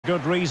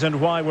Good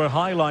reason why we're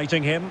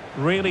highlighting him.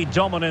 Really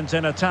dominant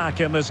in attack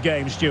in this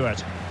game,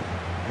 Stuart.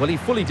 Well, he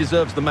fully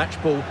deserves the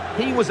match ball.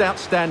 He was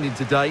outstanding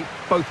today,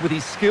 both with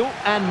his skill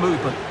and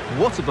movement.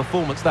 What a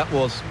performance that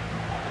was.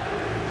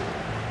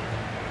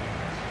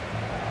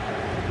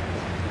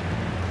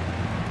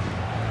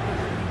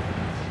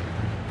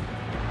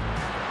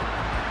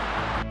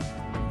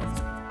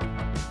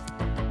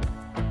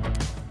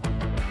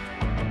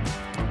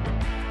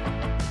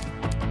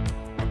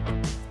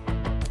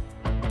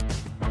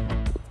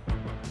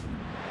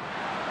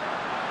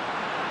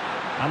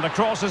 And the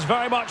cross is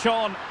very much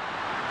on.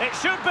 It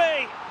should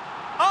be.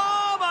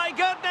 Oh, my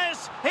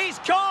goodness. He's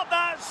caught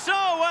that so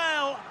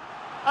well.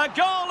 A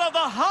goal of the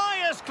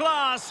highest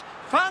class.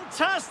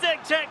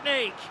 Fantastic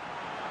technique.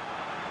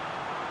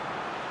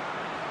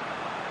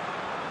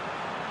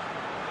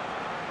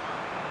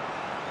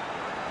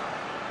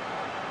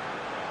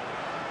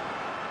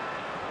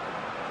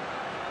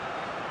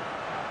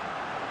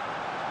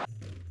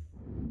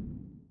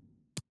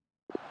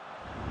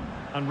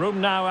 And room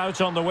now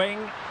out on the wing.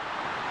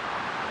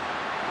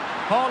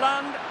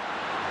 Holland,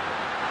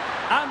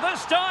 and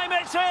this time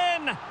it's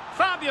in!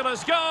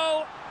 Fabulous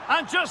goal,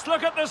 and just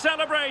look at the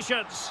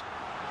celebrations.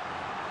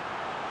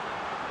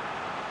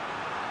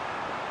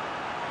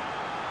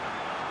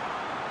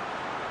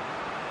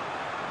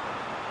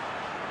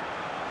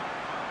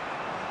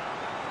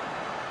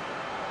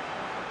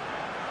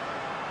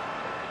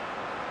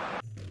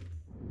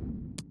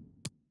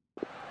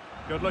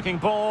 Good looking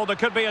ball, there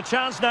could be a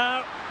chance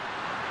now.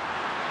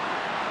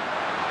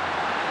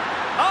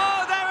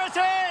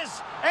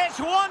 It's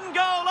one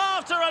goal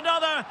after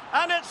another,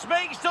 and it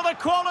speaks to the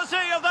quality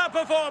of their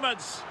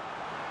performance.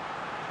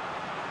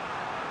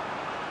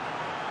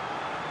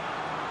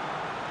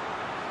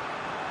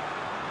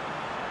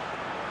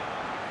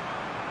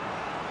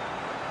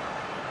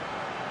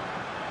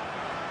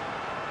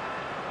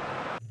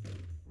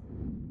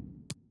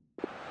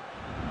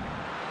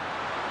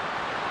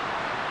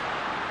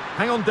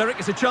 Hang on, Derek,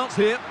 it's a chance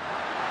here.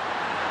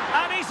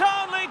 And he's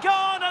only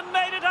gone and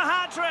made it a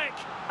hat-trick.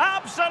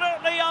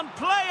 Absolutely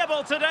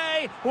unplayable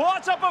today.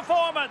 What a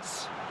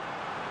performance.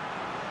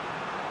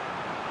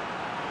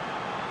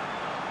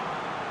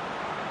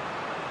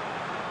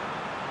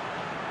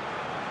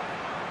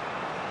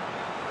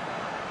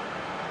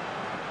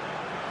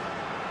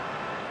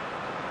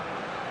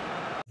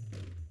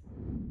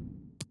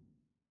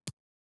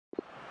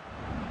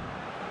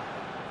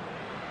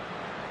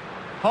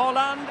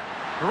 Holland,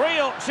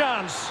 real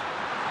chance.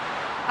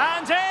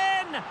 And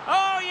in!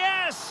 Oh,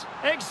 yes!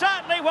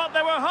 Exactly what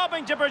they were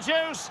hoping to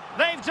produce.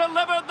 They've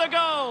delivered the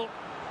goal.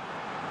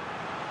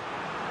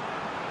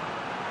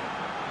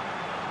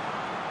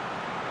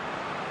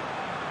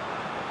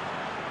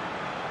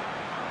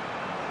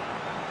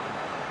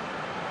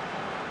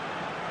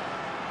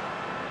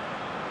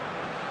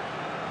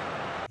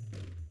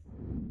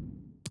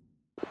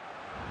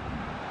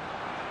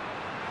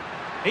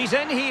 He's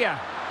in here.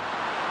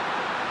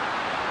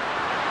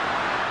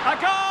 A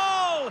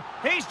goal!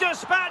 He's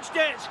dispatched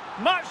it,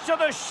 much to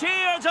the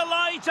sheer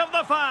delight of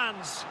the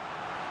fans.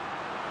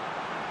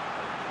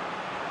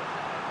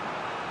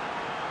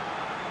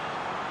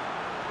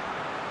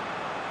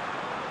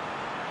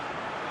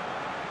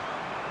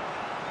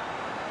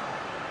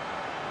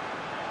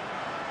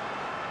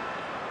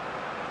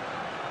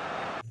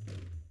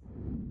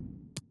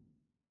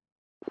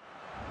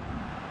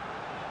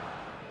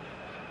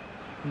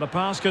 The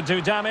pass could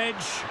do damage,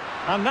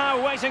 and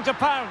now waiting to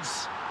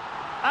pounce.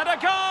 And a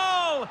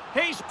goal!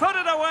 He's put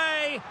it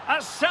away, a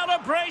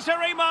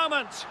celebratory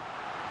moment.